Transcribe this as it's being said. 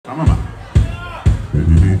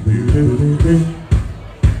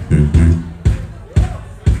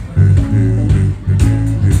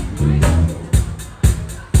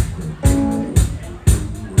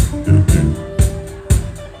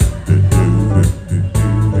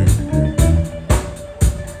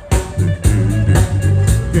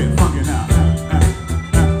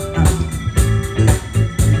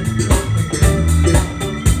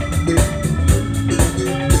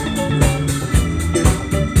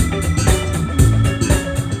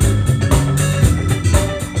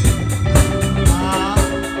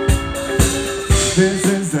This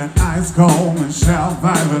is that ice cold Michelle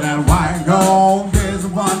Pfeiffer, that white gold. There's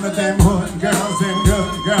one of them hood girls and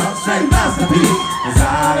good girls, straight masterpiece.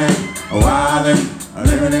 Exotic, wildin',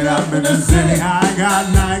 living it up in the city. I got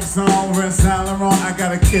Nikes on, with Saint Laurent. I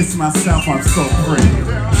gotta kiss myself, I'm so free.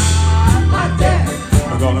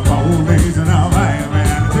 I'm gonna hold these in a man,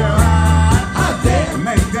 man, too high.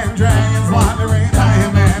 Make them dragons wandering,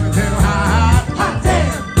 man, man, too high.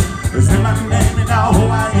 Say my name, you know who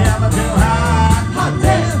I am, I'm too high.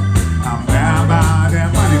 I'm down by that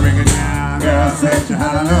money ringing down. Girls hit you,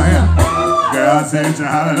 hallelujah. Girls hit you,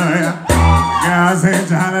 hallelujah. Girls hit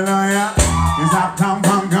you, hallelujah. It's Uptown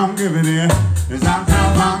Funk, come give it here. It's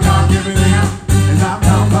Uptown Funk, come give it here. It's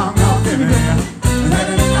Uptown Funk, come give it here. It's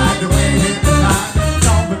better than like the way it hit the line.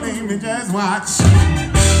 Don't believe me, just watch.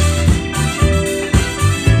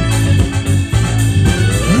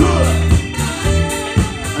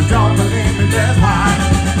 Don't believe me, just watch.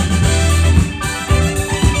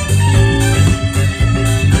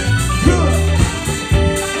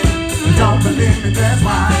 Don't believe me, just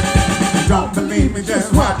watch. Don't believe me,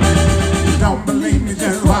 just watch. Don't believe me,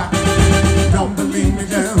 just watch. Don't believe me,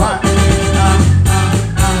 just watch.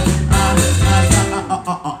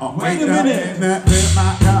 Wait a minute.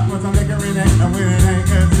 My cup was a liquor in it. And we ain't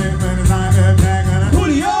good shit when it's not good.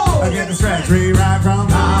 Julio! I get the stretch rewrite from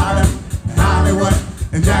Hollywood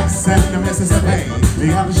and Jackson to Mississippi.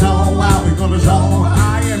 The other show, while we gonna show.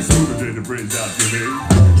 I am suited to the bridge out to me.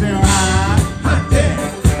 Too high.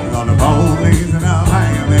 On the police and up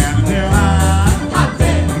higher man until high.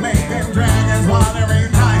 Make them dragons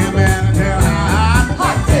wandering higher man until high.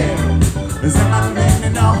 Say my name, you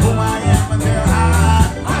know who I am until high.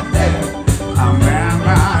 I'm down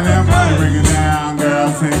by them money bringing down.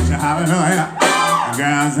 Girls hit you, hallelujah.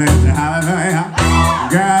 Girls hit you, hallelujah.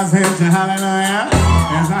 Girls hit you, hallelujah.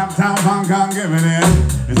 It's Uptown Funk, come give it here.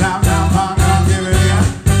 It's Uptown Funk, come give it here.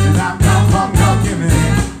 It's Uptown Funk, come give it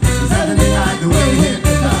here. It's Saturday night the way it hit.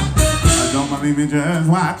 Don't believe me, just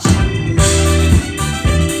watch.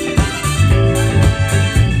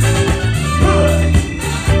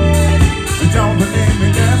 Don't believe me,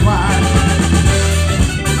 just watch.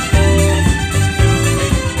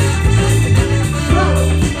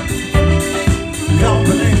 Don't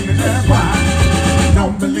believe me, just watch.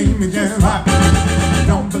 Don't believe me, just watch.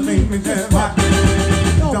 Don't believe me, just watch.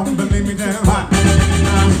 Don't believe me, just watch.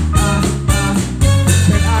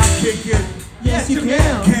 Can I kick it? Yes, you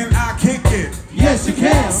can. Can I kick it? Yes, you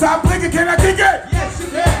can. Stop blinking, can I kick it? Yes, you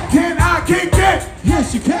can. Can I kick it?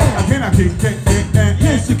 Yes, you can. Can I kick it?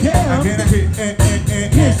 Yes, you can. Can I kick it?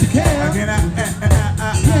 Yes, you can. Can I?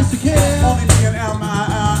 Yes, you can. Only me and Elmar.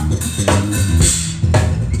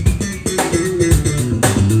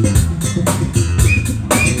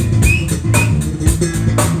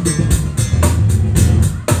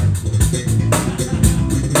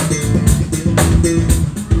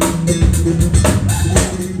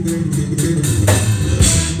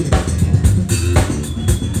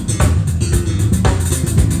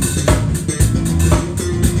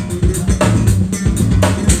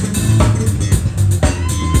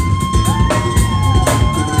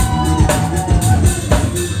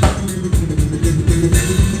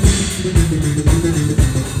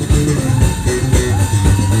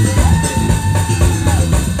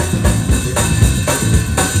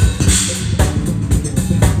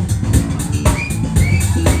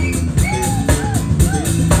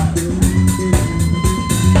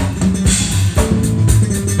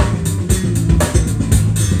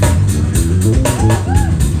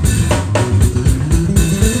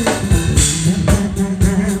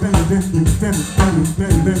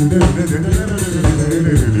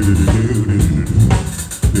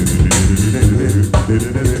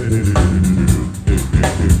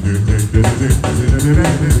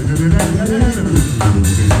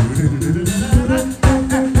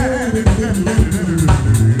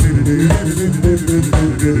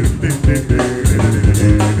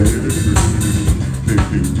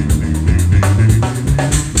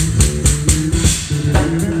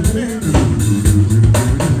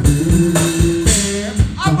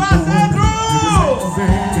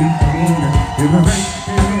 Don't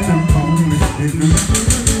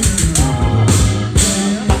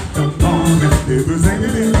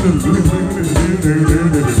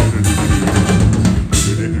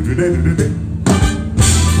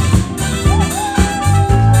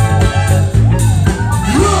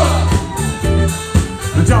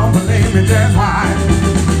believe me, just why.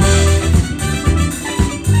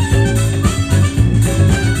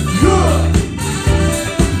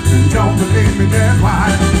 Don't believe me, just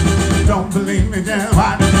why. Don't believe me, just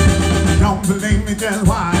why. Don't believe me, just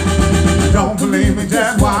why. Don't believe me,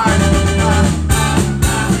 just